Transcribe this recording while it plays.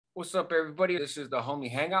What's up, everybody? This is the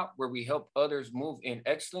Homie Hangout, where we help others move in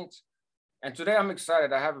excellence. And today I'm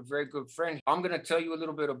excited. I have a very good friend. I'm going to tell you a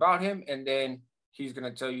little bit about him, and then he's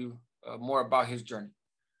going to tell you more about his journey.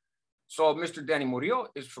 So Mr. Danny Murillo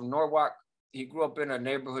is from Norwalk. He grew up in a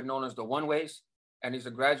neighborhood known as the One Ways, and he's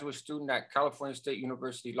a graduate student at California State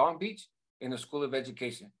University, Long Beach, in the School of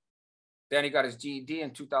Education. Danny got his GED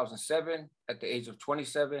in 2007 at the age of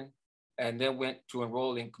 27, and then went to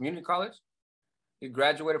enroll in community college. He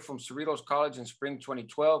graduated from Cerritos College in spring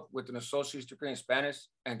 2012 with an associate's degree in Spanish,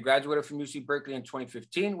 and graduated from UC Berkeley in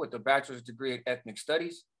 2015 with a bachelor's degree in ethnic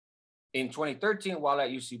studies. In 2013, while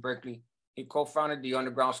at UC Berkeley, he co-founded the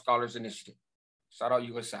Underground Scholars Initiative. Shout out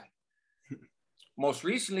USI. Most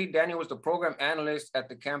recently, Daniel was the program analyst at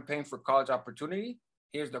the Campaign for College Opportunity.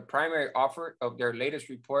 He is the primary author of their latest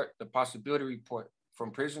report, the Possibility Report,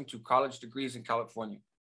 From Prison to College Degrees in California.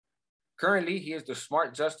 Currently, he is the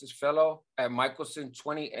Smart Justice Fellow at Michelson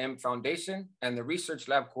 20M Foundation and the Research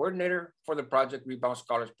Lab Coordinator for the Project Rebound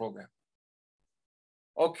Scholars Program.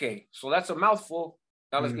 Okay, so that's a mouthful.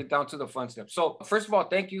 Now let's get down to the fun stuff. So first of all,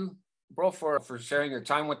 thank you, bro, for sharing your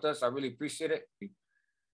time with us. I really appreciate it.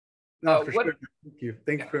 No, for sure. Thank you.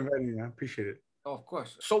 Thank you for inviting me. I appreciate it. Oh, of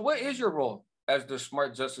course. So what is your role as the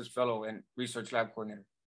Smart Justice Fellow and Research Lab Coordinator?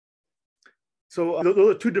 So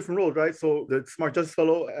those are two different roles, right? So the Smart Justice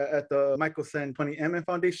Fellow at the Michelson 20M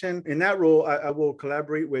Foundation. In that role, I will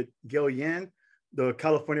collaborate with Gail Yan, the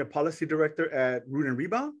California Policy Director at Root and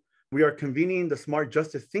Rebound. We are convening the Smart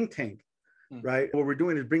Justice Think Tank, right? What we're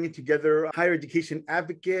doing is bringing together higher education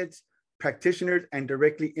advocates, practitioners, and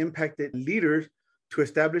directly impacted leaders to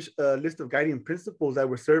establish a list of guiding principles that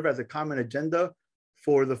will serve as a common agenda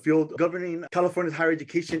for the field governing California's higher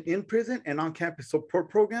education in prison and on-campus support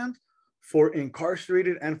programs for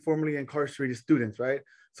incarcerated and formerly incarcerated students, right?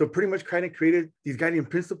 So pretty much kind of created these guiding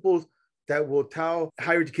principles that will tell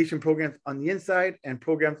higher education programs on the inside and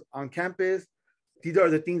programs on campus. These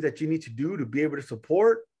are the things that you need to do to be able to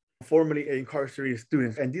support formerly incarcerated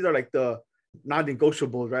students. And these are like the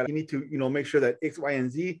non-negotiables, right? You need to, make sure that X, Y,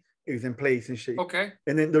 and Z is in place and shit. Okay.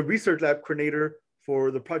 And then the research lab coordinator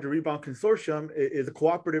for the Project Rebound Consortium is a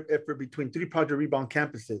cooperative effort between 3 Project Rebound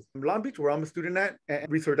campuses. In Long Beach, where I'm a student at, and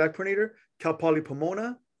research lab coordinator, Cal Poly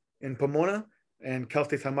Pomona in Pomona, and Cal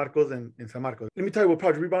State San Marcos in San Marcos. Let me tell you what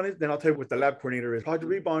Project Rebound is, then I'll tell you what the lab coordinator is. Project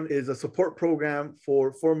Rebound is a support program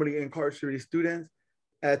for formerly incarcerated students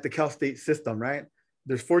at the Cal State system, right?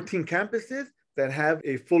 There's 14 campuses that have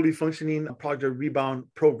a fully functioning Project Rebound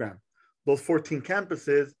program. Those 14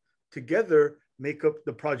 campuses together make up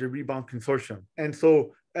the Project Rebound Consortium. And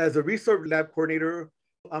so as a research lab coordinator,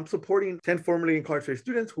 I'm supporting 10 formerly incarcerated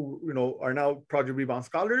students who are now Project Rebound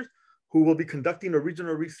scholars who will be conducting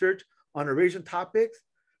original research on Eurasian topics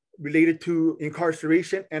related to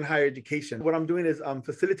incarceration and higher education. What I'm doing is I'm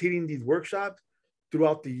facilitating these workshops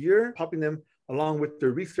throughout the year, helping them along with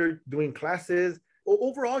their research, doing classes,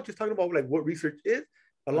 overall just talking about like what research is,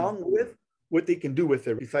 along with what they can do with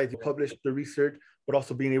it, besides publish the research, but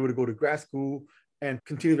also being able to go to grad school and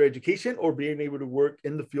continue their education or being able to work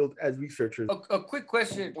in the field as researchers. A quick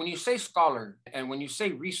question. When you say scholar and when you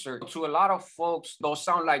say research, to a lot of folks, those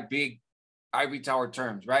sound like big ivory tower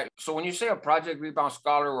terms, right? So when you say a Project Rebound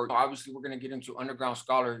scholar, or obviously we're going to get into underground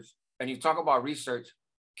scholars, and you talk about research,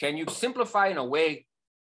 can you simplify in a way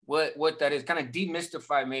what that is, kind of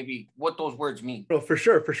demystify maybe what those words mean? Well, for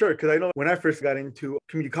sure. Because I know when I first got into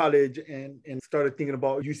community college and started thinking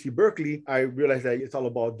about UC Berkeley, I realized that it's all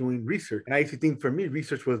about doing research. And I used to think for me,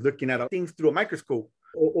 research was looking at things through a microscope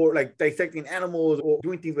or like dissecting animals or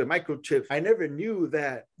doing things with microchips. I never knew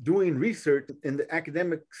that doing research in the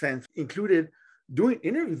academic sense included doing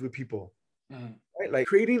interviews with people, right? Like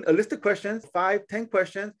creating a list of questions, 5, 10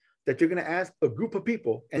 questions, that you're going to ask a group of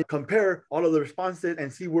people and compare all of the responses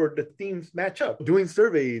and see where the themes match up. Doing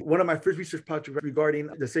surveys. One of my first research projects regarding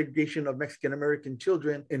the segregation of Mexican-American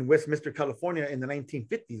children in Westminster, California in the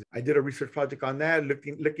 1950s. I did a research project on that,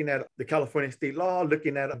 looking at the California state law,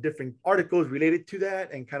 looking at different articles related to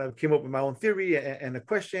that, and kind of came up with my own theory and the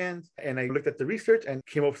questions. And I looked at the research and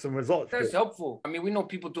came up with some results. That's helpful. I mean, we know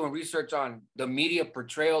people doing research on the media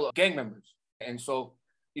portrayal of gang members. And so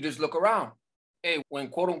you just look around. Hey, when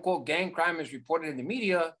quote unquote gang crime is reported in the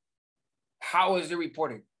media, how is it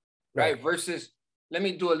reported? Right? Versus, let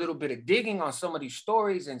me do a little bit of digging on some of these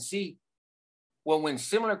stories and see, well, when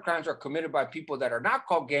similar crimes are committed by people that are not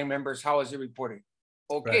called gang members, how is it reported?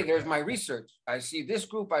 Okay, there's my research. I see this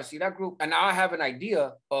group, I see that group, and now I have an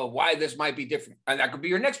idea of why this might be different. And that could be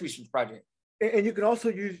your next research project. And you can also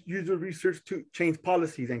use the research to change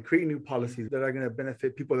policies and create new policies that are going to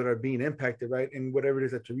benefit people that are being impacted, right? And whatever it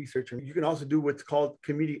is that you're researching. You can also do what's called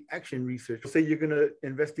community action research. Say you're going to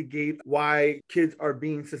investigate why kids are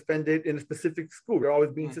being suspended in a specific school. They're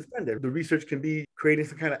always being suspended. The research can be creating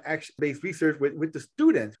some kind of action-based research with the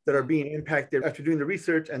students that are being impacted. After doing the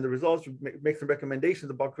research and the results, you make some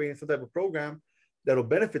recommendations about creating some type of program that'll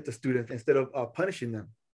benefit the students instead of punishing them.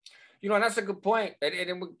 And that's a good point. And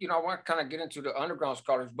I want to kind of get into the underground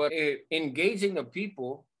scholars, but engaging the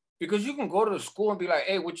people, because you can go to the school and be like,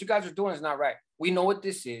 hey, what you guys are doing is not right. We know what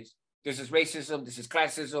this is. This is racism. This is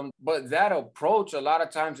classism. But that approach, a lot of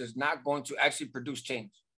times, is not going to actually produce change.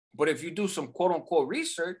 But if you do some quote unquote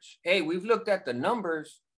research, hey, we've looked at the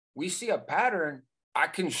numbers. We see a pattern. I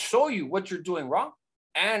can show you what you're doing wrong.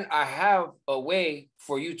 And I have a way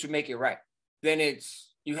for you to make it right. Then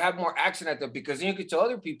you have more action at them, because then you can tell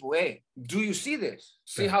other people, hey, do you see this?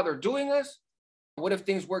 See how they're doing this? What if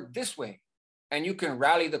things work this way? And you can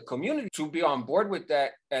rally the community to be on board with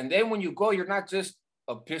that. And then when you go, you're not just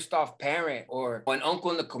a pissed off parent or an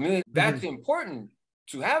uncle in the community. That's important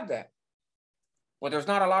to have that. But there's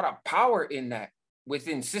not a lot of power in that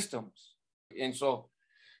within systems. And so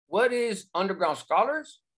what is Underground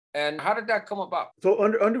Scholars? And how did that come about? So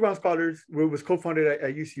Underground Scholars was co-founded at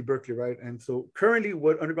UC Berkeley, right? And so currently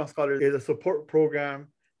what Underground Scholars is a support program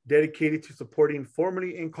dedicated to supporting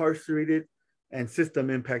formerly incarcerated and system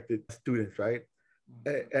impacted students, right?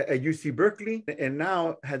 At UC Berkeley, and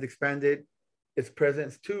now has expanded its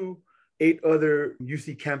presence to 8 other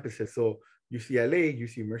UC campuses. So UCLA,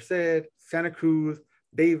 UC Merced, Santa Cruz,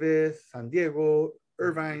 Davis, San Diego,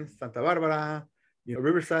 Irvine, Santa Barbara,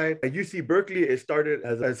 Riverside. At UC Berkeley, it started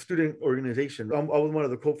as a student organization. I was one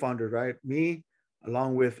of the co-founders, right? Me,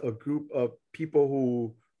 along with a group of people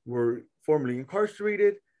who were formerly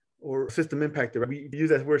incarcerated or system impacted. Right? We use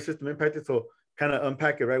that word system impacted, so kind of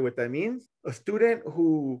unpack it, right? What that means. A student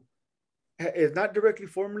who is not directly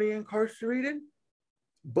formally incarcerated,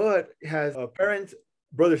 but has parents,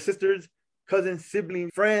 brothers, sisters, cousins,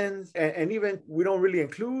 siblings, friends, and even we don't really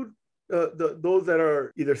include those that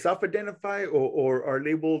are either self-identified or are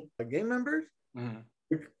labeled gang members.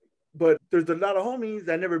 But there's a lot of homies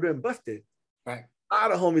that never been busted. Right. A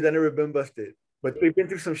lot of homies that never been busted, but they've been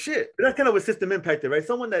through some shit. But that's kind of a system impacted, right?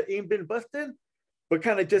 Someone that ain't been busted, but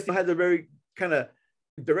kind of just has a very kind of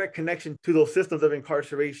direct connection to those systems of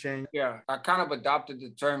incarceration. Yeah, I kind of adopted the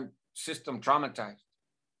term system traumatized.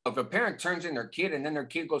 If a parent turns in their kid and then their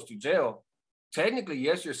kid goes to jail, technically,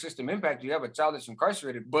 yes, your system impact, you have a child that's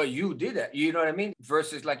incarcerated, but you did that. You know what I mean?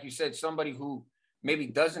 Versus, like you said, somebody who maybe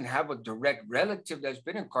doesn't have a direct relative that's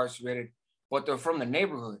been incarcerated, but they're from the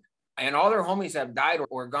neighborhood and all their homies have died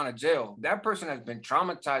or gone to jail. That person has been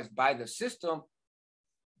traumatized by the system.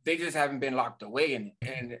 They just haven't been locked away in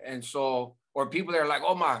it. And so, or people that are like,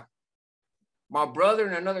 oh, my brother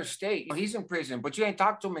in another state, he's in prison, but you ain't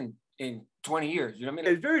talked to him in 20 years. You know what I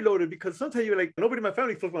mean? It's very loaded because sometimes you're like, nobody in my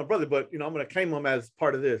family feels my brother, but I'm going to claim him as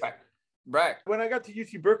part of this. Right. When I got to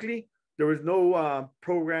UC Berkeley, there was no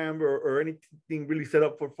program or anything really set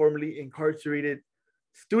up for formerly incarcerated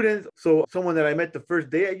students. So someone that I met the first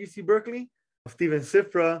day at UC Berkeley, Steven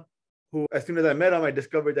Sifra, who as soon as I met him, I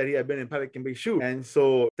discovered that he had been in Pelican Bay SHU. And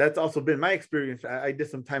so that's also been my experience. I did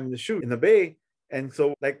some time in the SHU in the Bay. And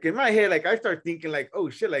so like in my head, like I start thinking like, oh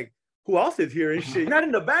shit, like who else is here and shit? Not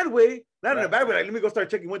in a bad way. Not in a bad way. Like, let me go start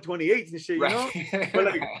checking 128s and shit, you know?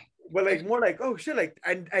 But like more like, oh shit, like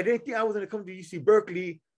I didn't think I was gonna come to UC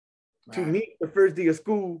Berkeley to meet the first day of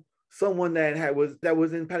school someone that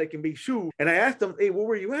was in Pelican Bay SHU. And I asked him, hey, where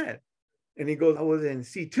were you at? And he goes, I was in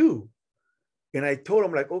C2. And I told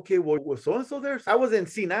him like, okay, well, was so-and-so there? So I was in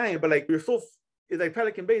C9, but like it's like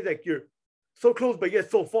Pelican Bay is like you're so close, but yet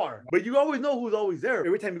so far. But you always know who's always there.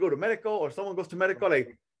 Every time you go to medical or someone goes to medical,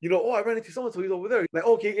 like, oh, I ran into someone, so he's over there. Like,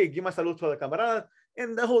 okay, hey, give my salud to the camaradas.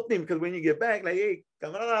 And the whole thing, because when you get back, like, hey,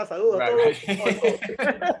 camarada, salud. Right.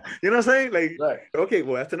 You know what I'm saying? Like, okay,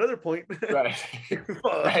 well, that's another point. Right.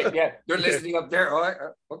 Right, yeah. They're listening up there. All right.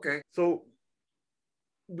 Okay. So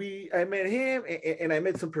I met him and I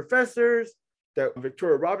met some professors, that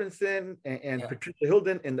Victoria Robinson and Patricia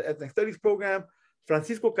Hilden in the Ethnic Studies program,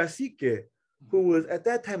 Francisco Cacique, who was at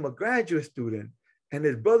that time a graduate student, and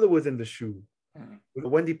his brother was in the SHU.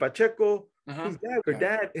 Wendy Pacheco, her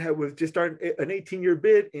dad was just starting an 18-year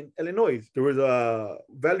bid in Illinois. There was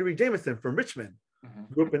Valerie Jameson from Richmond,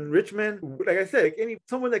 grew up in Richmond. Like I said,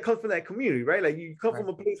 someone that comes from that community, right? Like you come from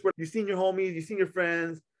a place where you've seen your homies, you've seen your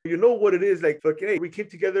friends, you know what it is. Like, hey, we came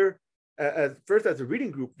together as a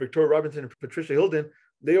reading group. Victoria Robinson and Patricia Hilden,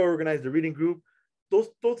 they organized the reading group. Those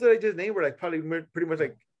that I just named were like probably pretty much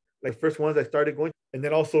like first ones I started going, and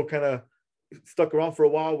then also kind of stuck around for a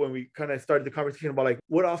while when we kind of started the conversation about like,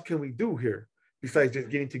 what else can we do here besides just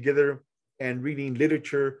getting together and reading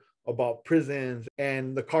literature about prisons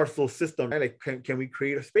and the carceral system? Right? Like, can we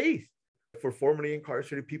create a space for formerly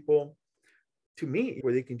incarcerated people to meet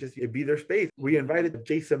where they can just be their space? We invited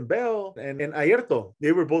Jason Bell and Ayrto.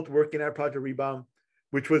 They were both working at Project Rebound,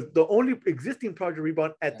 which was the only existing Project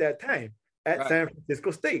Rebound at that time at San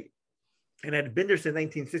Francisco State, and had been there since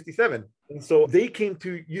 1967. And so they came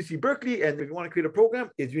to UC Berkeley, and if you want to create a program,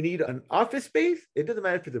 is you need an office space. It doesn't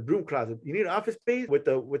matter if it's a broom closet. You need an office space with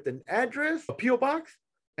an address, a PO box,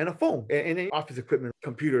 and a phone, and any office equipment,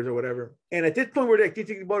 computers or whatever. And at this point, we're like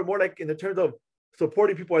thinking more like in the terms of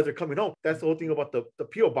supporting people as they're coming home. That's the whole thing about the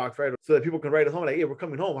PO box, right? So that people can write us home like, hey, we're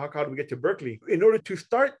coming home. How do we get to Berkeley? In order to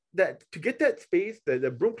start that, to get that space, the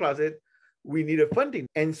broom closet, we needed funding.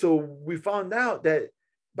 And so we found out that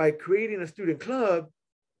by creating a student club,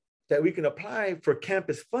 that we can apply for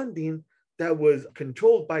campus funding that was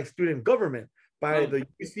controlled by student government, by the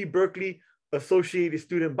UC Berkeley Associated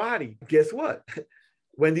Student Body. Guess what?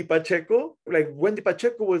 Wendy Pacheco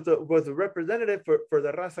was the representative for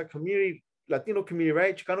the Raza community, Latino community,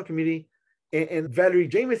 right? Chicano community. And Valerie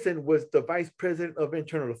Jameson was the vice president of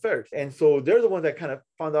internal affairs. And so they're the ones that kind of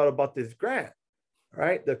found out about this grant,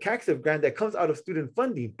 right? The CACSIF grant that comes out of student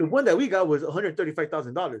funding. The one that we got was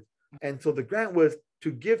 $135,000. And so the grant was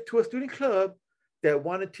to give to a student club that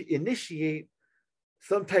wanted to initiate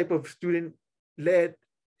some type of student-led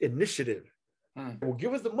initiative. Will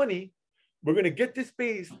give us the money. We're going to get this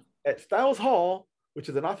space at Stiles Hall, which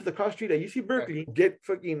is an office across the street at UC Berkeley, get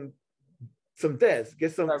fucking some desks,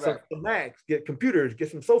 get some Macs, get computers, get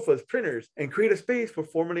some sofas, printers, and create a space for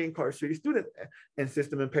formerly incarcerated students and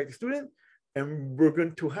system impacted students. And we're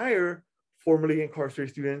going to hire formerly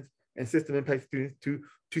incarcerated students and system impact students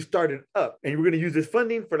to start it up. And we're going to use this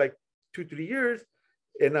funding for like 2-3 years.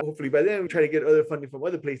 And hopefully by then we try to get other funding from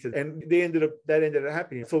other places. And that ended up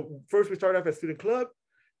happening. So first we started off as student club.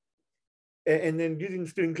 And then using the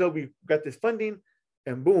student club, we got this funding,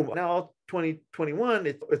 and boom, now 2021,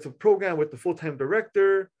 it's a program with the full-time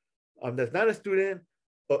director that's not a student,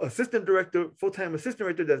 assistant director, full-time assistant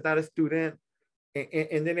director that's not a student.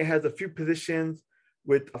 And then it has a few positions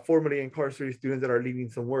with formerly incarcerated students that are leading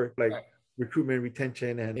some work like recruitment,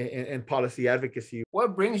 retention, and policy advocacy.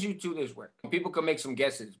 What brings you to this work? People can make some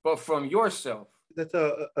guesses, but from yourself. That's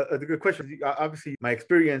a good question. Obviously, my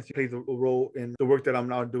experience plays a role in the work that I'm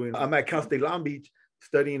now doing. I'm at Cal State Long Beach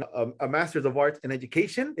studying a Master's of Arts in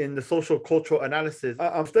Education in the social cultural analysis.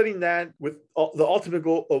 I'm studying that with the ultimate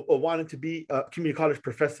goal of wanting to be a community college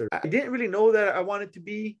professor. I didn't really know that I wanted to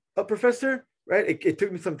be a professor, right? It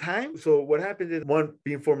took me some time. So what happened is, one,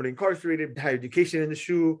 being formerly incarcerated, higher education in the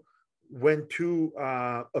SHU, went to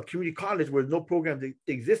a community college where no programs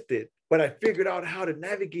existed. But I figured out how to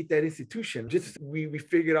navigate that institution. We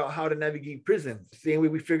figured out how to navigate prisons, same way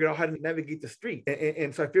we figured out how to navigate the street.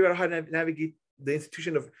 And so I figured out how to navigate the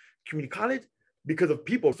institution of community college because of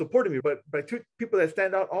people supporting me. But two people that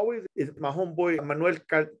stand out always is my homeboy, Manuel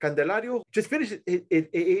Candelario, just finished his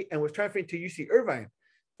AA and was transferring to UC Irvine.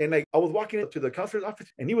 And like, I was walking up to the counselor's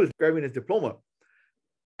office and he was grabbing his diploma.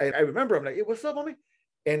 I remember, I'm like, hey, what's up, homie?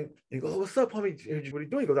 And he goes, what's up, homie? What are you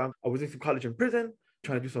doing? He goes, I was in some college in prison,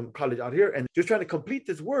 trying to do some college out here and just trying to complete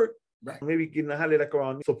this work, maybe getting a highlight like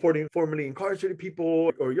around supporting formerly incarcerated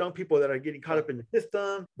people or young people that are getting caught up in the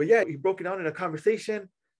system. But yeah, he broke it down in a conversation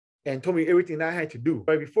and told me everything that I had to do.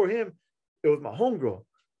 Right before him, it was my homegirl,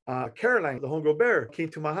 Caroline, the homegirl bear, came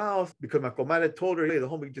to my house because my comadre told her, hey, the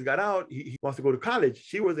homie just got out. He wants to go to college.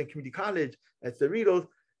 She was in community college at Cerritos.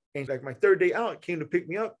 And like my third day out, came to pick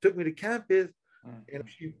me up, took me to campus, and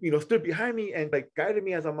she, stood behind me and like guided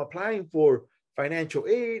me as I'm applying for financial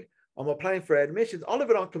aid. I'm applying for admissions, all of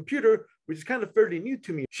it on computer, which is kind of fairly new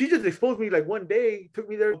to me. She just exposed me like one day, took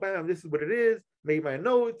me there, bam, this is what it is, made my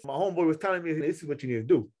notes. My homeboy was telling me, this is what you need to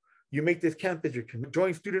do. You make this campus, you can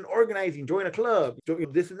join student organizing, join a club,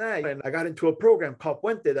 this and that. And I got into a program called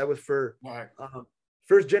Puente that was for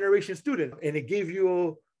first generation students. And it gave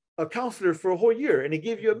you a counselor for a whole year and it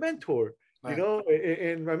gave you a mentor,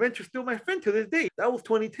 and my mentor's still my friend to this day. That was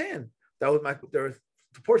 2010. That was there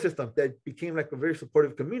support system that became like a very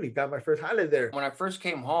supportive community. Got my first highlight there. When I first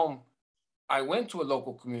came home, I went to a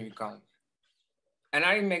local community college and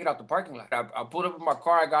I didn't make it out the parking lot. I pulled up in my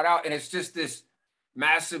car, I got out, and it's just this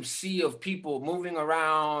massive sea of people moving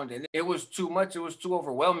around, and it was too much. It was too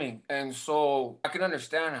overwhelming. And so I can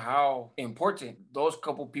understand how important those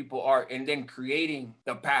couple people are, and then creating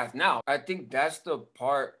the path. Now, I think that's the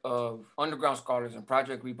part of underground scholars and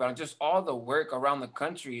Project Rebound, just all the work around the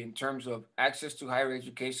country in terms of access to higher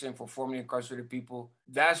education for formerly incarcerated people.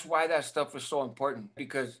 That's why that stuff is so important,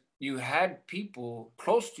 because you had people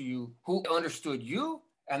close to you who understood you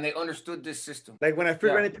and they understood this system. Like when I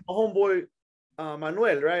first ran into my homeboy,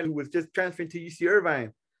 Manuel, right, who was just transferring to UC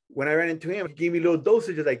Irvine. When I ran into him, he gave me little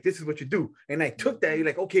dosages like, this is what you do. And I took that. You're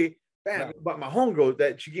like, okay, bam. But my homegirl,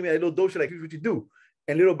 that she gave me that little dosage, like, here's what you do.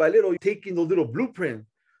 And little by little, taking those little blueprints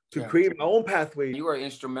to create my own pathway. You are an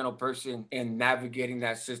instrumental person in navigating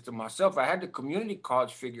that system myself. I had the community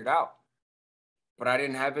college figured out, but I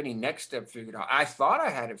didn't have any next step figured out. I thought I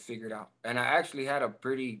had it figured out, and I actually had a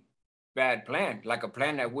pretty bad plan, like a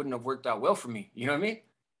plan that wouldn't have worked out well for me. You know what I mean?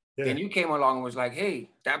 Yeah. Then you came along and was like, hey,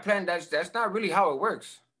 that plan, that's not really how it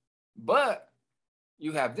works. But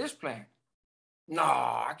you have this plan. No,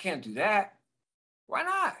 I can't do that. Why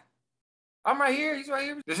not? I'm right here. He's right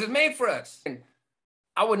here. This is made for us. And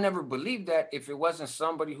I would never believe that if it wasn't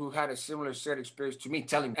somebody who had a similar set experience to me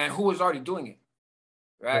telling me, and who was already doing it.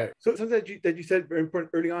 Right. So something that you said very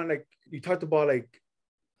important early on, like you talked about like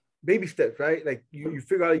baby steps, right? Like you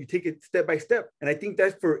figure out, you take it step by step. And I think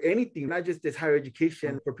that's for anything, not just this higher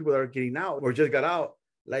education for people that are getting out or just got out,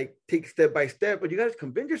 like take step by step, but you got to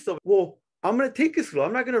convince yourself, well, I'm going to take it slow.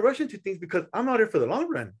 I'm not going to rush into things because I'm out here for the long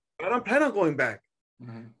run. I don't plan on going back.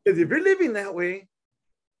 Because if you're living that way,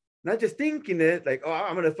 not just thinking it, like, oh,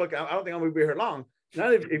 I don't think I'm going to be here long.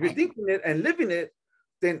 Not if you're thinking it and living it,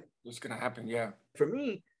 then it's going to happen. Yeah. For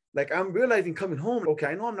me, like I'm realizing coming home, okay,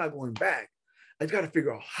 I know I'm not going back. I just got to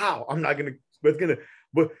figure out how. I'm not going to,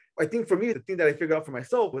 but I think for me, the thing that I figured out for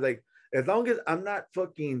myself was like, as long as I'm not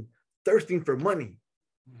fucking thirsting for money,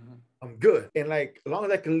 I'm good. And like, as long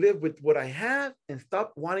as I can live with what I have and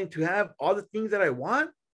stop wanting to have all the things that I want,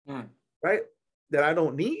 right? That I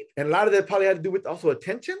don't need. And a lot of that probably had to do with also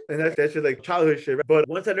attention. And that's just like childhood shit. Right? But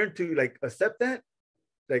once I learned to like accept that,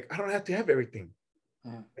 like, I don't have to have everything.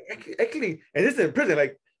 Actually, and this is in prison,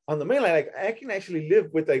 like on the mainland, like I can actually live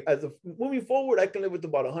with like, moving forward, I can live with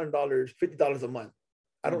about $100, $50 a month.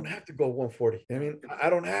 I don't have to go 140. I mean, I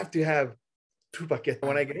don't have to have 2 paquetes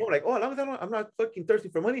when I get home. Like, oh, as long as I'm not fucking thirsty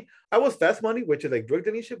for money. I was fast money, which is like drug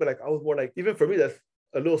dealing shit, but like I was more like, even for me, that's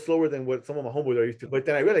a little slower than what some of my homeboys are used to. But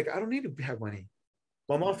then I realized like, I don't need to have money.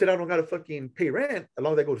 My mom said I don't got to fucking pay rent as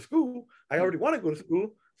long as I go to school. I already want to go to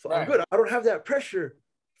school, so I'm good. I don't have that pressure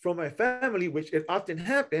from my family, which it often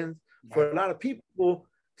happens for a lot of people,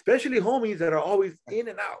 especially homies that are always in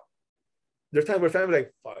and out. There's times where family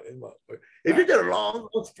like, fuck, if you're there a long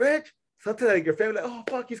stretch, sometimes like your family like, oh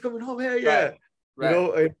fuck, he's coming home, hell yeah. You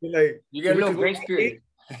know, and like you get a little grace period.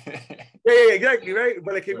 Yeah, exactly, right.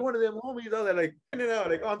 But like if you're one of them homies though, that like in and out,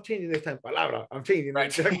 like, oh, I'm changing this time, palabra, I'm changing.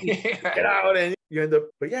 Get out, and you end up.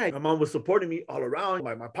 But yeah, my mom was supporting me all around.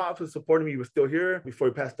 My pops was supporting me. He was still here before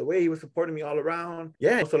he passed away. He was supporting me all around.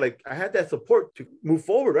 Yeah, so like I had that support to move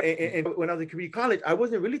forward. Right? And when I was in community college, I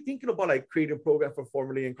wasn't really thinking about like creating a program for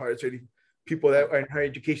formerly incarcerated people that are in higher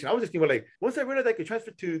education. I was just thinking like, once I realized I could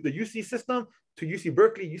transfer to the UC system, to UC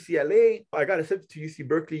Berkeley, UCLA, I got accepted to UC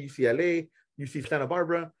Berkeley, UCLA, UC Santa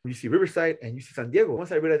Barbara, UC Riverside, and UC San Diego.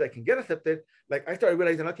 Once I realized I can get accepted, like I started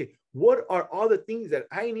realizing, okay, what are all the things that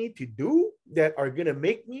I need to do that are going to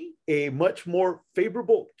make me a much more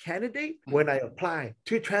favorable candidate when I apply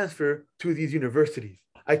to transfer to these universities?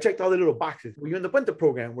 I checked all the little boxes. Were you in the Punta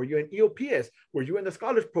program? Were you in EOPS? Were you in the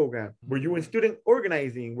scholars program? Were you in student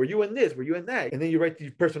organizing? Were you in this? Were you in that? And then you write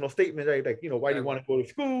these personal statements, right? Like, you know, why do you want to go to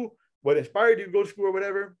school? What inspired you to go to school or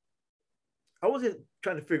whatever? I wasn't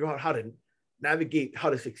trying to figure out how to navigate,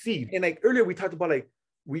 how to succeed. And like earlier we talked about like,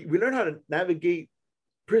 we learned how to navigate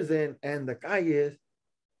prison and the calles,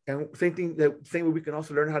 and same way we can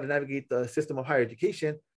also learn how to navigate the system of higher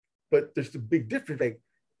education. But there's a big difference. Like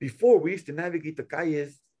before we used to navigate the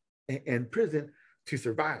calles and prison to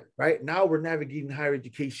survive, right? Now we're navigating higher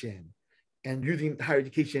education and using higher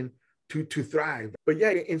education to thrive. But yeah,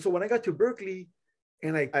 and so when I got to Berkeley,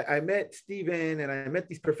 and I met Steven and I met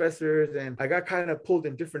these professors, and I got kind of pulled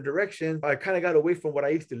in different directions. I kind of got away from what I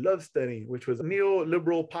used to love studying, which was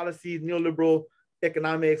neoliberal policies, neoliberal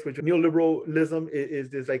economics, which neoliberalism is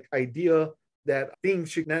this like idea that things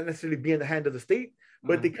should not necessarily be in the hand of the state,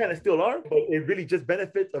 but they kind of still are, but it really just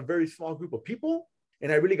benefits a very small group of people.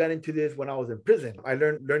 And I really got into this when I was in prison. I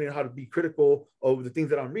learning how to be critical of the things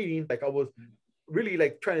that I'm reading. Like I was really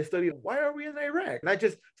like trying to study, why are we in Iraq? Not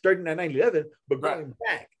just starting at 9/11, but going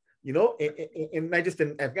back, you know, and not just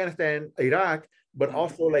in Afghanistan, Iraq, but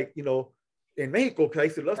also like, you know, in Mexico, because I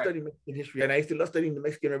used to love Right. studying Mexican history and I used to love studying the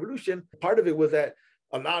Mexican Revolution. Part of it was that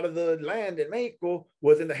a lot of the land in Mexico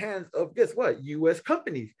was in the hands of, guess what, U.S.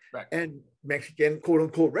 companies. Right. And Mexican quote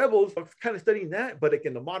unquote rebels. I was kind of studying that, but like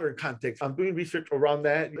in the modern context. I'm doing research around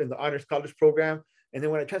that in the honors college program. And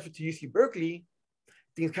then when I transferred to UC Berkeley,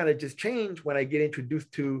 things kind of just change when I get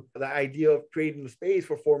introduced to the idea of creating a space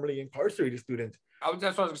for formerly incarcerated students.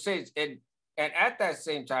 That's what I was going to say. And at that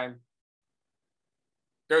same time,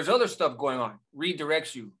 there's other stuff going on.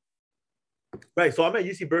 Redirects you. Right. So I'm at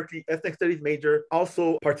UC Berkeley, ethnic studies major,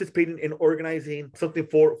 also participating in organizing something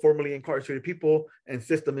for formerly incarcerated people and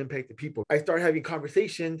system impacted people. I started having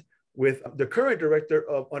conversations with the current director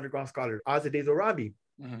of Underground Scholars, Azadeh Zorabi,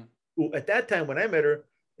 who at that time when I met her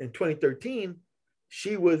in 2013,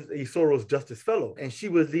 she was a Soros Justice Fellow, and she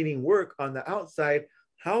was leading work on the outside,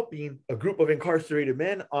 helping a group of incarcerated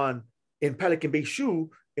men in Pelican Bay SHU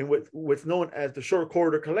in what's known as the Short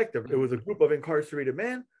Corridor Collective. It was a group of incarcerated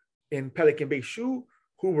men in Pelican Bay SHU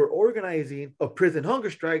who were organizing a prison hunger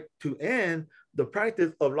strike to end the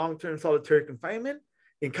practice of long-term solitary confinement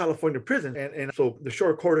in California prisons. And so the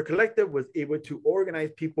Short Corridor Collective was able to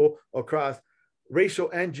organize people across racial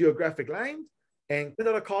and geographic lines and send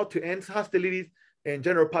out a call to end hostilities in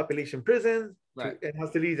general population prisons, right, to end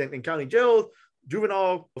hostilities in county jails,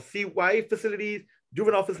 juvenile CY facilities,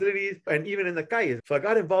 juvenile facilities, and even in the calles. So I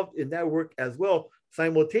got involved in that work as well,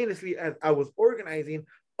 simultaneously as I was organizing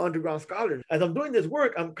Underground Scholars. As I'm doing this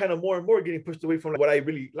work, I'm kind of more and more getting pushed away from what I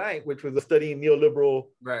really like, which was studying neoliberal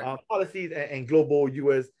right, policies and global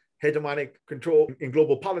U.S. hegemonic control in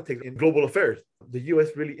global politics and global affairs. The U.S.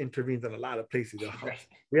 really intervenes in a lot of places. right.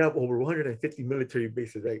 We have over 150 military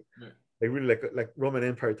bases, right? Right. Like really like Roman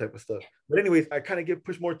Empire type of stuff. But anyways, I kind of get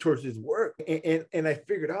pushed more towards this work. And I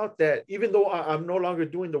figured out that even though I'm no longer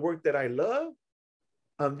doing the work that I love,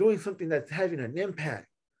 I'm doing something that's having an impact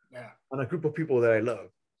on a group of people that I love.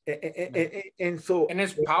 And so... And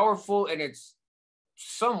it's powerful and it's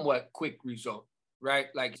somewhat quick result, right?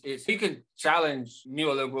 Like you can challenge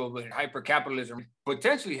neoliberal and hyper-capitalism,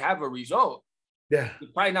 potentially have a result. Yeah.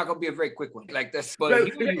 It's probably not going to be a very quick one. Like this. But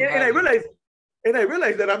right. And I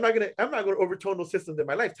realized that I'm not gonna overturn those systems in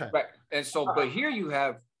my lifetime. Right. And so, but here you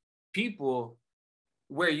have people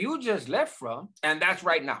where you just left from, and that's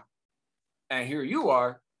right now. And here you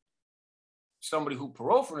are, somebody who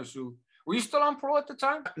paroled from the SHU. Were you still on parole at the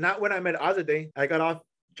time? Not when I met Azadeh. I got off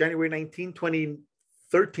January 19,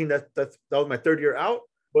 2013. That was my third year out.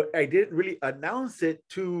 But I didn't really announce it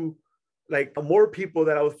to like more people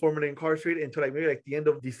that I was formerly incarcerated until like maybe like the end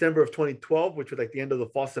of December of 2012, which was like the end of the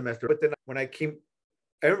fall semester. But then when I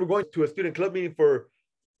remember going to a student club meeting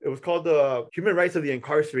it was called the Human Rights of the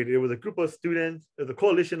Incarcerated. It was a group of students, it was a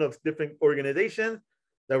coalition of different organizations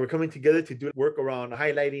that were coming together to do work around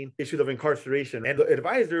highlighting issues of incarceration. And the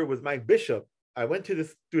advisor was Mike Bishop. I went to the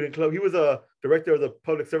student club. He was a director of the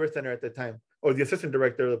Public Service Center at the time, or the assistant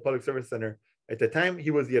director of the Public Service Center. At the time,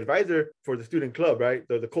 he was the advisor for the student club, right?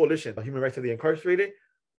 The coalition, the Human Rights of the Incarcerated.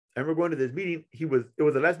 I remember going to this meeting. It was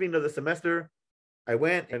the last meeting of the semester. I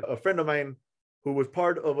went, and a friend of mine who was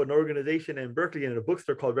part of an organization in Berkeley in a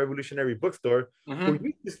bookstore called Revolutionary Bookstore, who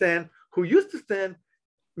used to stand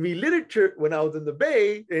me literature when I was in the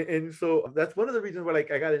Bay. And so that's one of the reasons why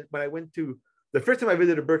like I got it when I went to the first time I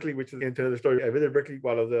visited Berkeley, which is into another story. I visited Berkeley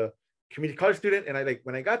while I was a community college student. And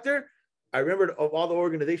when I got there, I remembered of all the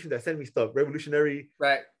organizations that sent me stuff: Revolutionary,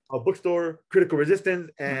 right, a bookstore, Critical Resistance,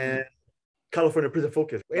 and California Prison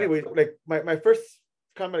Focus. Anyway, like my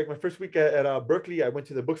first week at Berkeley, I went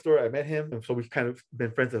to the bookstore. I met him, and so we've kind of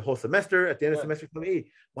been friends the whole semester. At the end of the semester, he told me,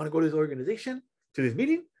 "Hey, want to go to this organization, to this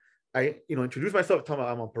meeting?" I introduced myself, told them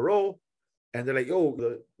I'm on parole, and they're like,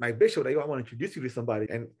 "Yo, my bishop, I want to introduce you to somebody,"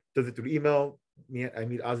 and does it through email. I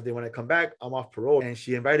meet Azadeh when I come back. I'm off parole, and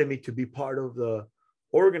she invited me to be part of the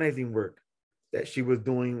organizing work that she was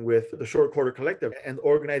doing with the Short Corridor Collective and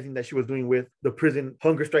organizing that she was doing with the Prison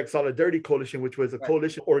Hunger Strike Solidarity Coalition, which was a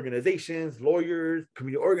coalition of organizations, lawyers,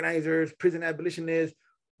 community organizers, prison abolitionists,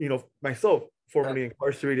 myself, formerly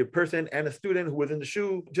incarcerated person and a student who was in the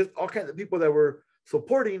SHU, just all kinds of people that were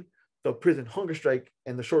supporting the Prison Hunger Strike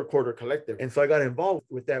and the Short Corridor Collective. And so I got involved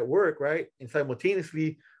with that work, right? And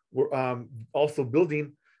simultaneously, we're also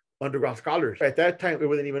building Underground Scholars. At that time, it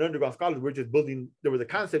wasn't even Underground Scholars. We're just building. There was a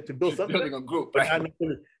concept to build something. Building a group, but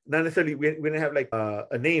not necessarily. We didn't have like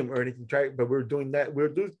a name or anything, right? But we were doing that. We were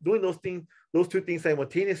doing those two things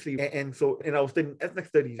simultaneously. And I was studying ethnic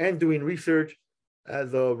studies and doing research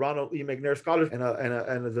as a Ronald E. McNair Scholars and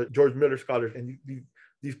as a George Miller Scholars. And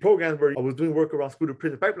these programs where I was doing work around school to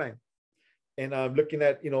prison pipeline, and looking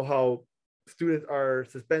at how students are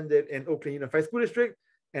suspended in Oakland Unified School District.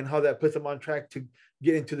 and how that puts them on track to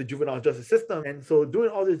get into the juvenile justice system. And so doing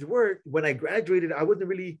all this work, when I graduated, I wasn't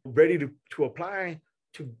really ready to apply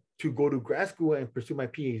to go to grad school and pursue my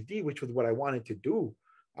PhD, which was what I wanted to do.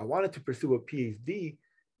 I wanted to pursue a PhD.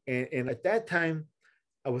 And at that time,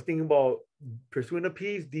 I was thinking about pursuing a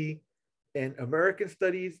PhD in American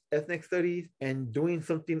studies, ethnic studies, and doing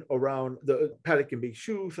something around the Pelican Bay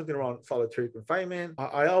SHU, something around solitary confinement.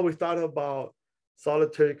 I always thought about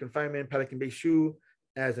solitary confinement, Pelican Bay SHU,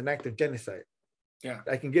 as an act of genocide. Yeah.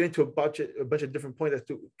 I can get into a bunch of different points as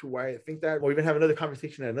to why I think that, or even have another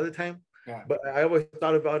conversation at another time. Yeah. But I always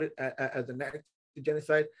thought about it as an act of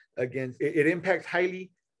genocide against, it impacts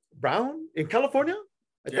highly brown in California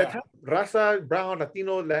at that time. Raza, brown,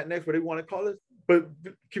 Latino, Latinx, whatever you want to call it. But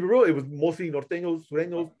keep it real, it was mostly norteños,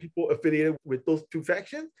 sureños, people affiliated with those two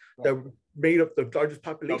factions that made up the largest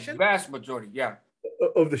population. The vast majority,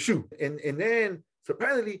 of the SHU. And then,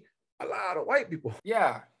 surprisingly, a lot of white people.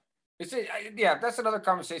 Yeah. That's another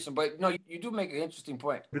conversation. But no, you do make an interesting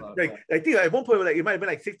point. I think at one point, it might have been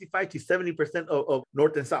like 65 to 70% of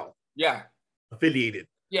North and South. Yeah. Affiliated.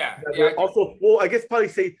 Yeah. Also, well, I guess probably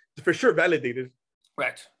say for sure validated.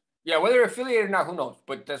 Right. Yeah, whether affiliated or not, who knows?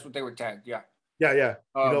 But that's what they were tagged. Yeah. Yeah.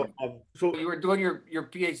 So you were doing your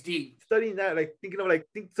PhD, studying that, like thinking of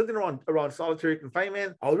something around solitary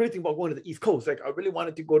confinement. I was really thinking about going to the East Coast. Like I really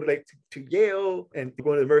wanted to go to Yale and to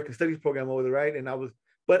go to the American Studies program over there, right?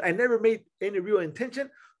 But I never made any real intention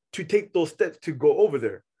to take those steps to go over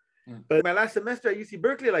there. But my last semester at UC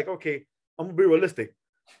Berkeley, like, okay, I'm gonna be realistic.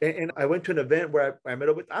 And I went to an event where I met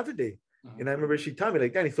up with Azadeh. And I remember she told me,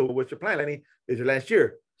 like, Danny, so what's your plan? Danny, it's your last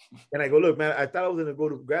year. And I go, look, man, I thought I was going to go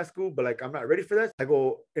to grad school, but like, I'm not ready for that. I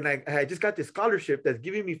go, and I just got this scholarship that's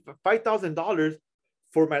giving me $5,000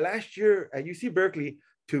 for my last year at UC Berkeley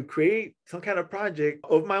to create some kind of project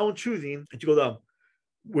of my own choosing. And she goes,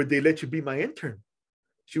 would they let you be my intern?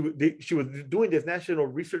 She was doing this national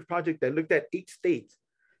research project that looked at 8 states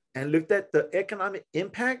and looked at the economic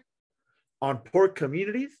impact on poor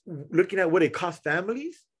communities, looking at what it costs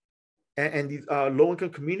families and these low-income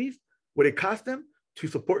communities, what it costs them to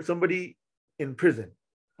support somebody in prison,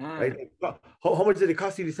 right? How much did it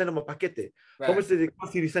cost you to send them a paquete? Right. How much did it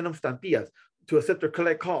cost you to send them estampillas, to accept or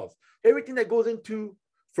collect calls? Everything that goes into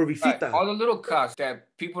for visita. Right. All the little costs that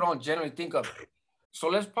people don't generally think of. So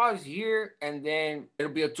let's pause here and then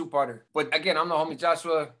it'll be a 2-parter. But again, I'm the homie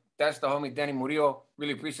Joshua. That's the homie Danny Murillo.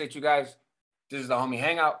 Really appreciate you guys. This is the Homie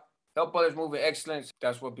Hangout. Help others move with excellence.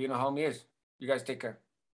 That's what being a homie is. You guys take care.